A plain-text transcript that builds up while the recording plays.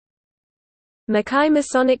Mackay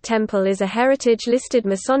Masonic Temple is a heritage-listed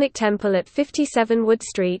Masonic temple at 57 Wood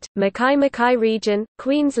Street, Mackay region,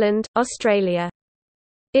 Queensland, Australia.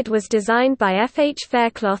 It was designed by F. H.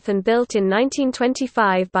 Faircloth and built in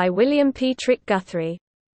 1925 by William P. Trick Guthrie.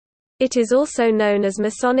 It is also known as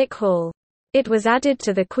Masonic Hall. It was added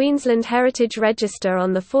to the Queensland Heritage Register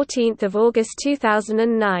on 14 August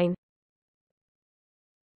 2009.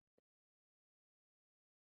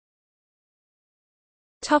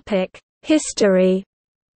 History.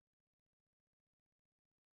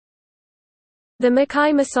 The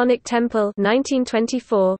Mackay Masonic Temple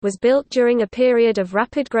 1924 was built during a period of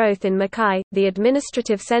rapid growth in Mackay, the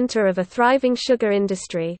administrative centre of a thriving sugar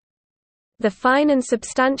industry. The fine and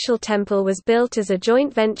substantial temple was built as a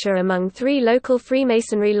joint venture among three local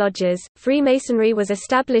Freemasonry lodges. Freemasonry was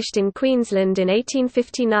established in Queensland in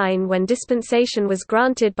 1859 when dispensation was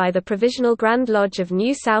granted by the Provisional Grand Lodge of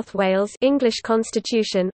New South Wales English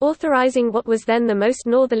Constitution, authorising what was then the most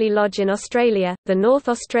northerly lodge in Australia, the North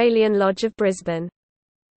Australian Lodge of Brisbane.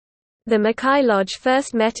 The Mackay Lodge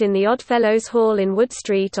first met in the Oddfellows Hall in Wood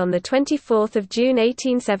Street on 24 June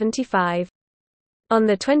 1875. On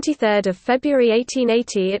 23 February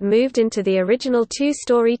 1880 it moved into the original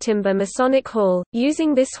two-storey timber Masonic Hall,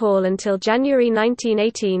 using this hall until January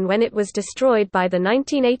 1918 when it was destroyed by the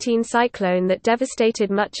 1918 cyclone that devastated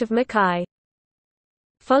much of Mackay.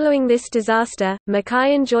 Following this disaster,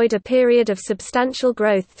 Mackay enjoyed a period of substantial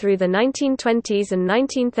growth through the 1920s and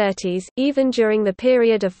 1930s, even during the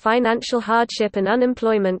period of financial hardship and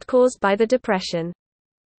unemployment caused by the Depression.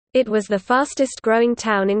 It was the fastest-growing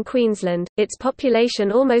town in Queensland, its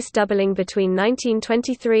population almost doubling between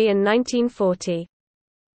 1923 and 1940.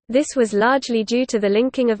 This was largely due to the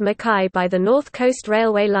linking of Mackay by the North Coast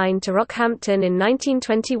Railway line to Rockhampton in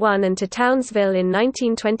 1921 and to Townsville in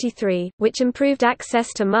 1923, which improved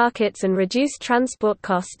access to markets and reduced transport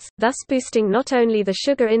costs, thus boosting not only the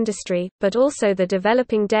sugar industry, but also the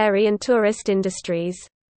developing dairy and tourist industries.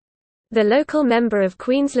 The local member of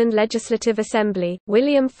Queensland Legislative Assembly,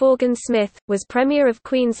 William Forgan Smith, was Premier of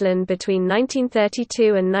Queensland between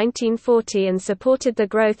 1932 and 1940 and supported the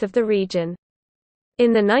growth of the region.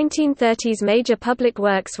 In the 1930s major public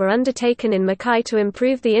works were undertaken in Mackay to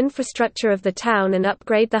improve the infrastructure of the town and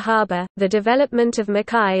upgrade the harbour. The development of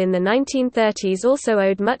Mackay in the 1930s also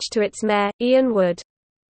owed much to its mayor, Ian Wood.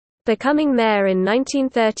 Becoming mayor in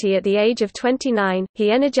 1930 at the age of 29,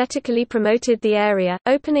 he energetically promoted the area,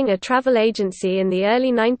 opening a travel agency in the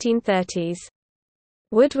early 1930s.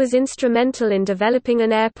 Wood was instrumental in developing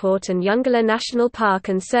an airport and Yungala National Park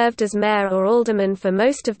and served as mayor or alderman for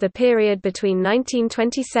most of the period between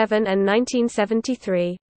 1927 and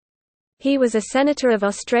 1973. He was a Senator of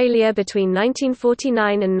Australia between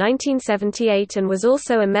 1949 and 1978 and was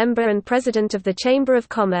also a member and president of the Chamber of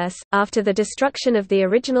Commerce. After the destruction of the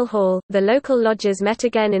original hall, the local lodges met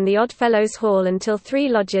again in the Oddfellows Hall until three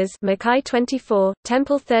lodges, Mackay 24,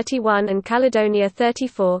 Temple 31 and Caledonia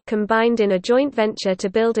 34, combined in a joint venture to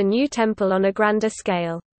build a new temple on a grander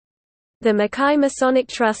scale. The Mackay Masonic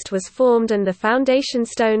Trust was formed and the foundation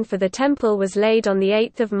stone for the temple was laid on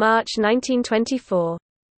 8 March 1924.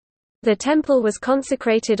 The temple was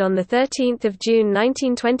consecrated on 13 June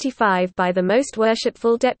 1925 by the Most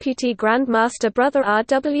Worshipful Deputy Grand Master Brother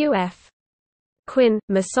R.W.F. Quinn.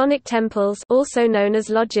 Masonic temples, also known as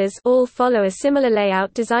lodges, all follow a similar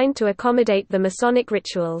layout designed to accommodate the Masonic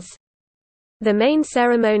rituals. The main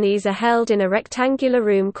ceremonies are held in a rectangular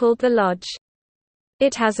room called the lodge.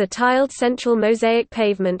 It has a tiled central mosaic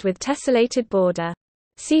pavement with tessellated border.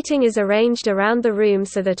 Seating is arranged around the room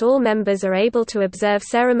so that all members are able to observe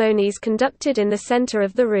ceremonies conducted in the center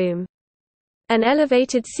of the room. An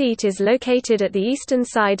elevated seat is located at the eastern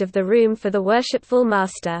side of the room for the worshipful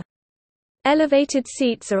master. Elevated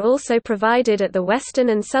seats are also provided at the western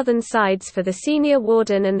and southern sides for the senior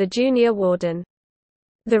warden and the junior warden.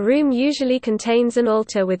 The room usually contains an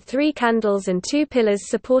altar with 3 candles and 2 pillars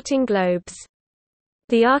supporting globes.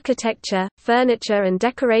 The architecture, furniture and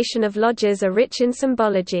decoration of lodges are rich in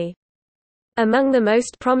symbology. Among the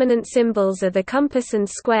most prominent symbols are the compass and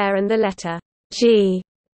square and the letter G.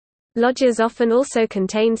 Lodges often also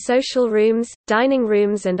contain social rooms, dining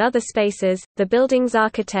rooms and other spaces. The building's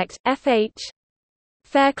architect, F. H.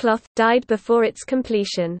 Faircloth, died before its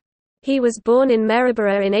completion. He was born in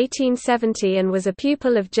Maryborough in 1870 and was a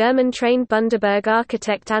pupil of German-trained Bundaberg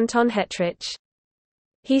architect Anton Hettich.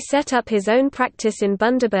 He set up his own practice in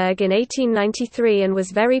Bundaberg in 1893 and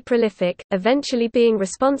was very prolific, eventually being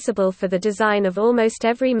responsible for the design of almost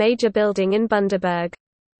every major building in Bundaberg.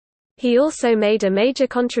 He also made a major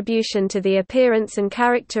contribution to the appearance and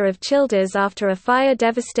character of Childers after a fire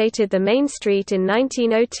devastated the main street in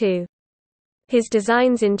 1902. His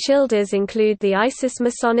designs in Childers include the Isis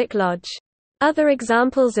Masonic Lodge. Other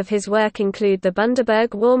examples of his work include the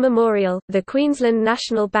Bundaberg War Memorial, the Queensland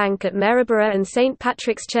National Bank at Maryborough and St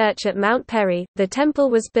Patrick's Church at Mount Perry. The temple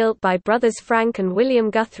was built by brothers Frank and William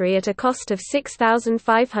Guthrie at a cost of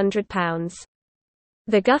 £6,500.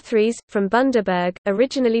 The Guthries, from Bundaberg,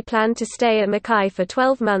 originally planned to stay at Mackay for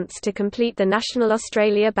 12 months to complete the National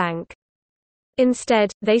Australia Bank. Instead,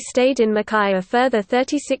 they stayed in Mackay a further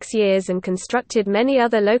 36 years and constructed many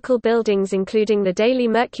other local buildings including the Daily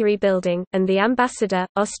Mercury Building, and the Ambassador,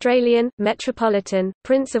 Australian, Metropolitan,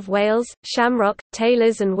 Prince of Wales, Shamrock,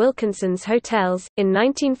 Taylors and Wilkinson's hotels. In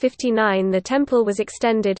 1959 the temple was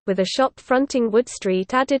extended, with a shop fronting Wood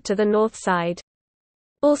Street added to the north side.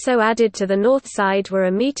 Also added to the north side were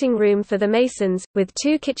a meeting room for the Masons, with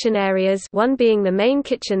 2 kitchen areas, one being the main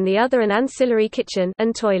kitchen the other an ancillary kitchen,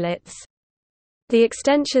 and toilets. The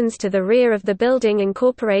extensions to the rear of the building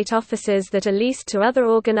incorporate offices that are leased to other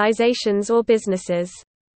organizations or businesses.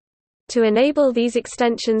 To enable these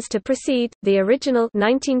extensions to proceed, the original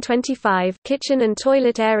 1925 kitchen and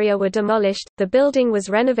toilet area were demolished. The building was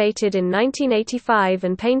renovated in 1985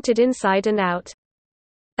 and painted inside and out.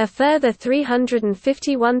 A further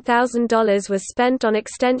 $351,000 was spent on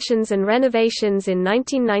extensions and renovations in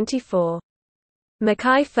 1994.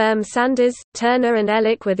 Mackay firm Sanders, Turner and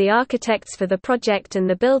Ellick were the architects for the project and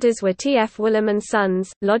the builders were T. F. Woolham and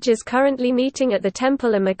Sons. Lodges currently meeting at the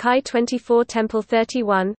temple are Mackay 24, Temple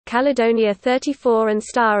 31, Caledonia 34 and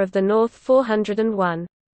Star of the North 401.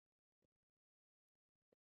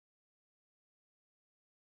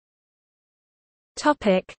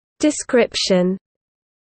 Description.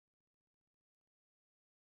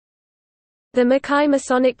 The Mackay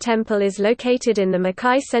Masonic Temple is located in the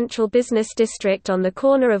Mackay Central Business District on the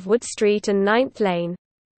corner of Wood Street and 9th Lane.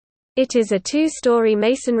 It is a 2-story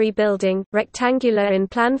masonry building, rectangular in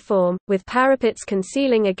plan form, with parapets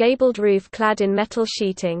concealing a gabled roof clad in metal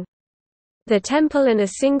sheeting. The temple and a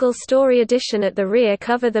single-story addition at the rear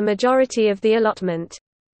cover the majority of the allotment.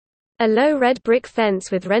 A low red brick fence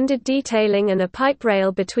with rendered detailing and a pipe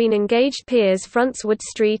rail between engaged piers fronts Wood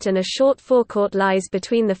Street and a short forecourt lies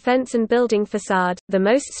between the fence and building facade. The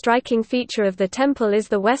most striking feature of the temple is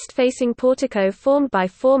the west-facing portico formed by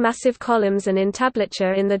 4 massive columns and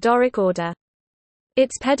entablature in the Doric order.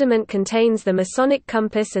 Its pediment contains the Masonic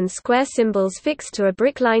compass and square symbols fixed to a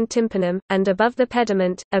brick-lined tympanum, and above the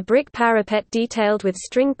pediment, a brick parapet detailed with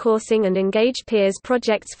string coursing and engaged piers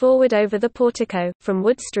projects forward over the portico. From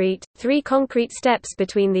Wood Street, 3 concrete steps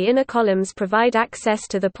between the inner columns provide access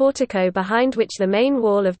to the portico, behind which the main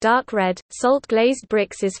wall of dark red, salt-glazed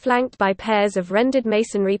bricks is flanked by pairs of rendered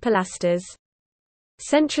masonry pilasters.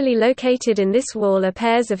 Centrally located in this wall are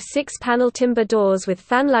pairs of 6-panel timber doors with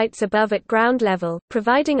fanlights above at ground level,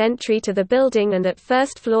 providing entry to the building, and at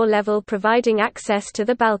first-floor level providing access to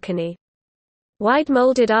the balcony. Wide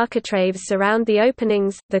molded architraves surround the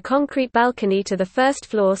openings. The concrete balcony to the first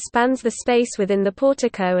floor spans the space within the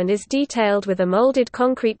portico and is detailed with a molded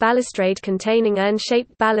concrete balustrade containing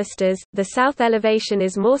urn-shaped balusters. The south elevation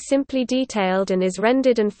is more simply detailed and is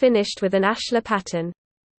rendered and finished with an ashlar pattern.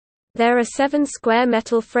 There are 7 square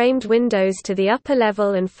metal-framed windows to the upper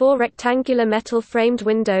level and 4 rectangular metal-framed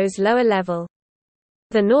windows lower level.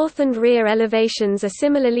 The north and rear elevations are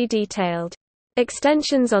similarly detailed.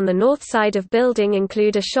 Extensions on the north side of building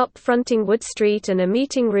include a shop fronting Wood Street and a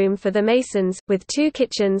meeting room for the Masons, with 2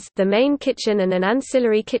 kitchens, the main kitchen and an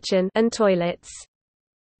ancillary kitchen, and toilets.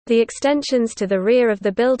 The extensions to the rear of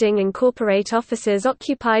the building incorporate offices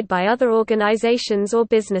occupied by other organizations or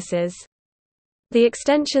businesses. The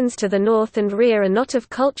extensions to the north and rear are not of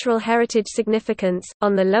cultural heritage significance.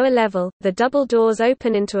 On the lower level, the double doors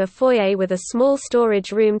open into a foyer with a small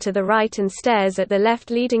storage room to the right and stairs at the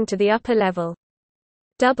left leading to the upper level.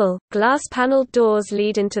 Double, glass-paneled doors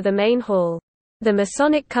lead into the main hall. The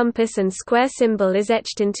Masonic compass and square symbol is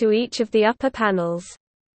etched into each of the upper panels.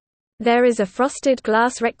 There is a frosted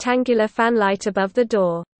glass rectangular fanlight above the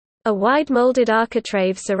door. A wide molded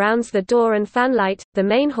architrave surrounds the door and fanlight. The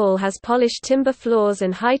main hall has polished timber floors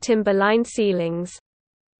and high timber-lined ceilings.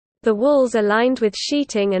 The walls are lined with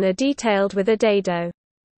sheeting and are detailed with a dado.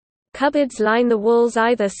 Cupboards line the walls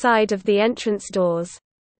either side of the entrance doors.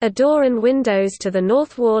 A door and windows to the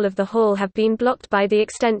north wall of the hall have been blocked by the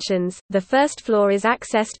extensions. The first floor is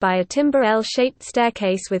accessed by a timber L-shaped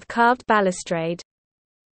staircase with carved balustrade.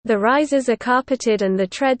 The risers are carpeted and the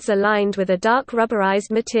treads are lined with a dark rubberized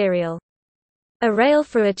material. A rail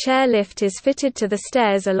for a chair lift is fitted to the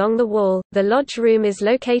stairs along the wall. The lodge room is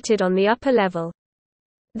located on the upper level.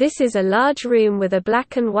 This is a large room with a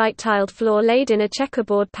black and white tiled floor laid in a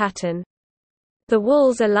checkerboard pattern. The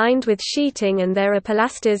walls are lined with sheeting and there are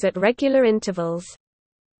pilasters at regular intervals.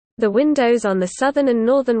 The windows on the southern and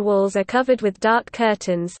northern walls are covered with dark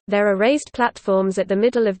curtains. There are raised platforms at the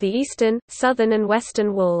middle of the eastern, southern and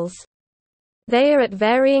western walls. They are at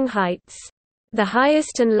varying heights. The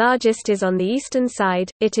highest and largest is on the eastern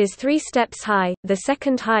side, it is 3 steps high, the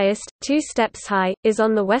second highest, 2 steps high, is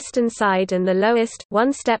on the western side and the lowest,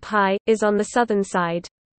 1 step high, is on the southern side.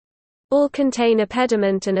 All contain a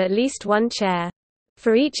pediment and at least one chair.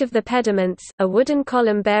 For each of the pediments, a wooden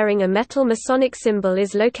column bearing a metal Masonic symbol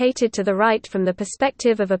is located to the right from the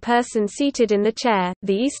perspective of a person seated in the chair.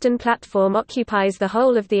 The eastern platform occupies the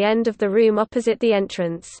whole of the end of the room opposite the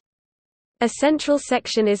entrance. A central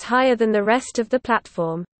section is higher than the rest of the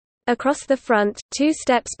platform. Across the front, 2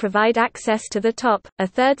 steps provide access to the top, a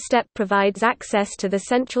third step provides access to the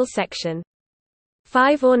central section.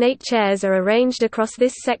 5 ornate chairs are arranged across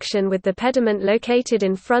this section with the pediment located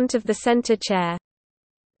in front of the center chair.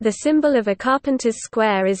 The symbol of a carpenter's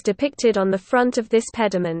square is depicted on the front of this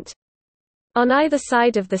pediment. On either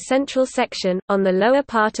side of the central section, on the lower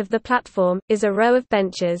part of the platform, is a row of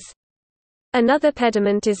benches. Another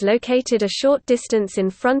pediment is located a short distance in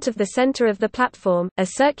front of the center of the platform. A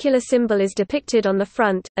circular symbol is depicted on the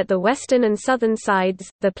front. At the western and southern sides,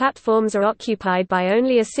 the platforms are occupied by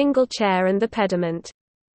only a single chair and the pediment.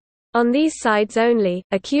 On these sides only,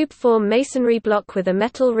 a cube-form masonry block with a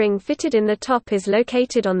metal ring fitted in the top is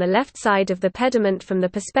located on the left side of the pediment from the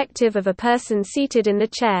perspective of a person seated in the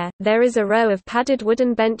chair. There is a row of padded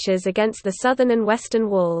wooden benches against the southern and western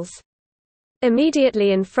walls.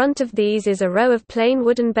 Immediately in front of these is a row of plain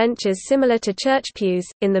wooden benches similar to church pews.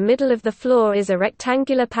 In the middle of the floor is a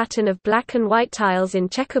rectangular pattern of black and white tiles in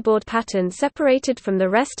checkerboard pattern separated from the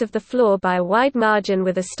rest of the floor by a wide margin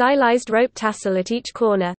with a stylized rope tassel at each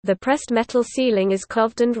corner. The pressed metal ceiling is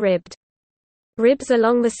coved and ribbed. Ribs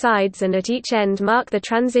along the sides and at each end mark the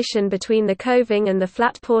transition between the coving and the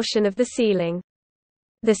flat portion of the ceiling.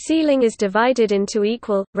 The ceiling is divided into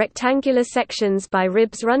equal, rectangular sections by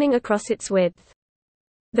ribs running across its width.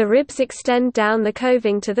 The ribs extend down the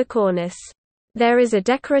coving to the cornice. There is a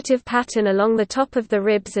decorative pattern along the top of the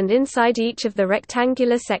ribs and inside each of the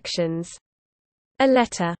rectangular sections. A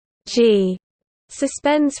letter G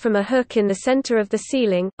suspends from a hook in the center of the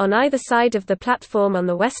ceiling. On either side of the platform on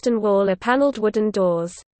the western wall are paneled wooden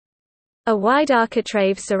doors. A wide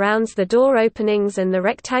architrave surrounds the door openings and the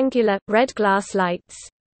rectangular, red glass lights.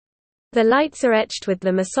 The lights are etched with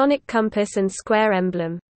the Masonic compass and square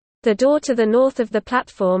emblem. The door to the north of the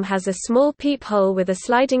platform has a small peephole with a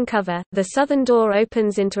sliding cover. The southern door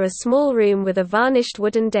opens into a small room with a varnished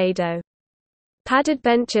wooden dado. Padded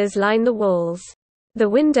benches line the walls. The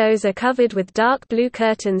windows are covered with dark blue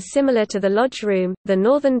curtains similar to the lodge room. The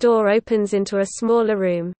northern door opens into a smaller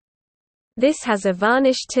room. This has a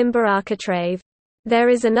varnished timber architrave. There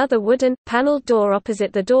is another wooden, paneled door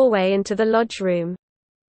opposite the doorway into the lodge room.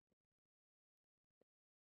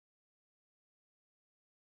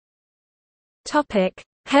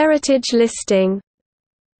 Heritage listing.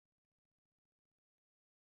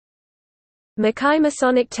 Mackay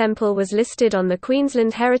Masonic Temple was listed on the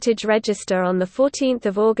Queensland Heritage Register on 14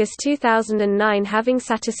 August 2009 having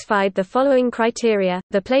satisfied the following criteria.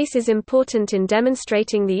 The place is important in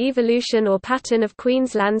demonstrating the evolution or pattern of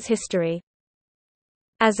Queensland's history.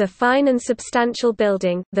 As a fine and substantial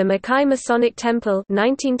building, the Mackay Masonic Temple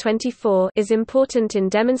 1924 is important in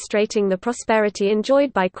demonstrating the prosperity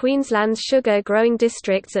enjoyed by Queensland's sugar-growing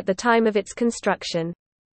districts at the time of its construction.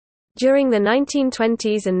 During the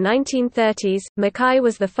 1920s and 1930s, Mackay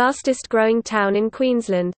was the fastest-growing town in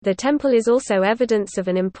Queensland. The temple is also evidence of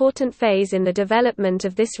an important phase in the development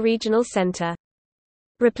of this regional centre.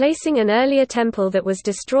 Replacing an earlier temple that was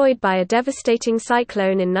destroyed by a devastating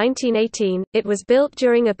cyclone in 1918, it was built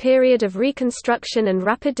during a period of reconstruction and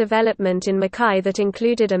rapid development in Mackay that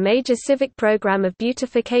included a major civic program of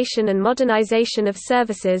beautification and modernization of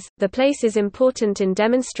services. The place is important in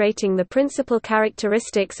demonstrating the principal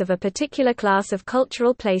characteristics of a particular class of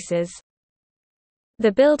cultural places.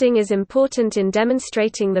 The building is important in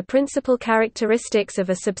demonstrating the principal characteristics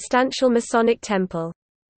of a substantial Masonic temple.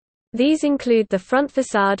 These include the front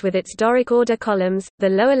facade with its Doric order columns, the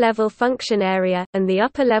lower-level function area, and the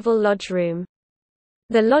upper-level lodge room.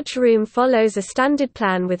 The lodge room follows a standard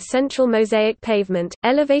plan with central mosaic pavement,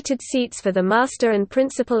 elevated seats for the master and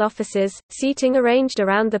principal officers, seating arranged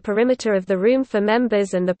around the perimeter of the room for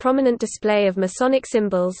members, and the prominent display of Masonic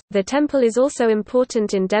symbols. The temple is also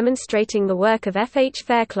important in demonstrating the work of F. H.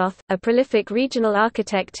 Faircloth, a prolific regional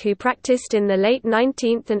architect who practiced in the late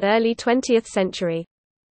 19th and early 20th century.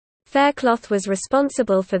 Faircloth was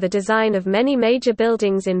responsible for the design of many major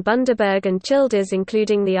buildings in Bundaberg and Childers,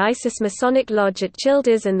 including the Isis Masonic Lodge at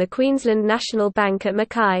Childers and the Queensland National Bank at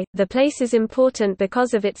Mackay. The place is important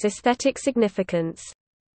because of its aesthetic significance.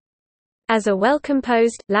 As a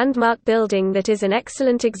well-composed, landmark building that is an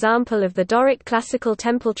excellent example of the Doric classical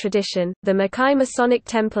temple tradition, the Mackay Masonic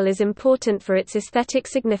Temple is important for its aesthetic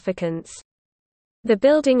significance. The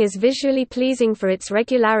building is visually pleasing for its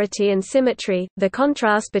regularity and symmetry, the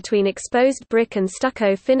contrast between exposed brick and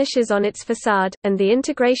stucco finishes on its facade, and the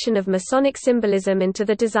integration of Masonic symbolism into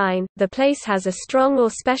the design. The place has a strong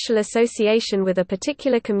or special association with a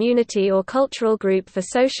particular community or cultural group for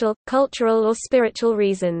social, cultural or spiritual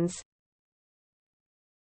reasons.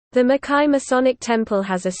 The Mackay Masonic Temple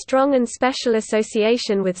has a strong and special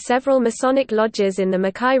association with several Masonic lodges in the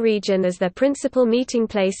Mackay region as their principal meeting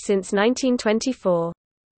place since 1924.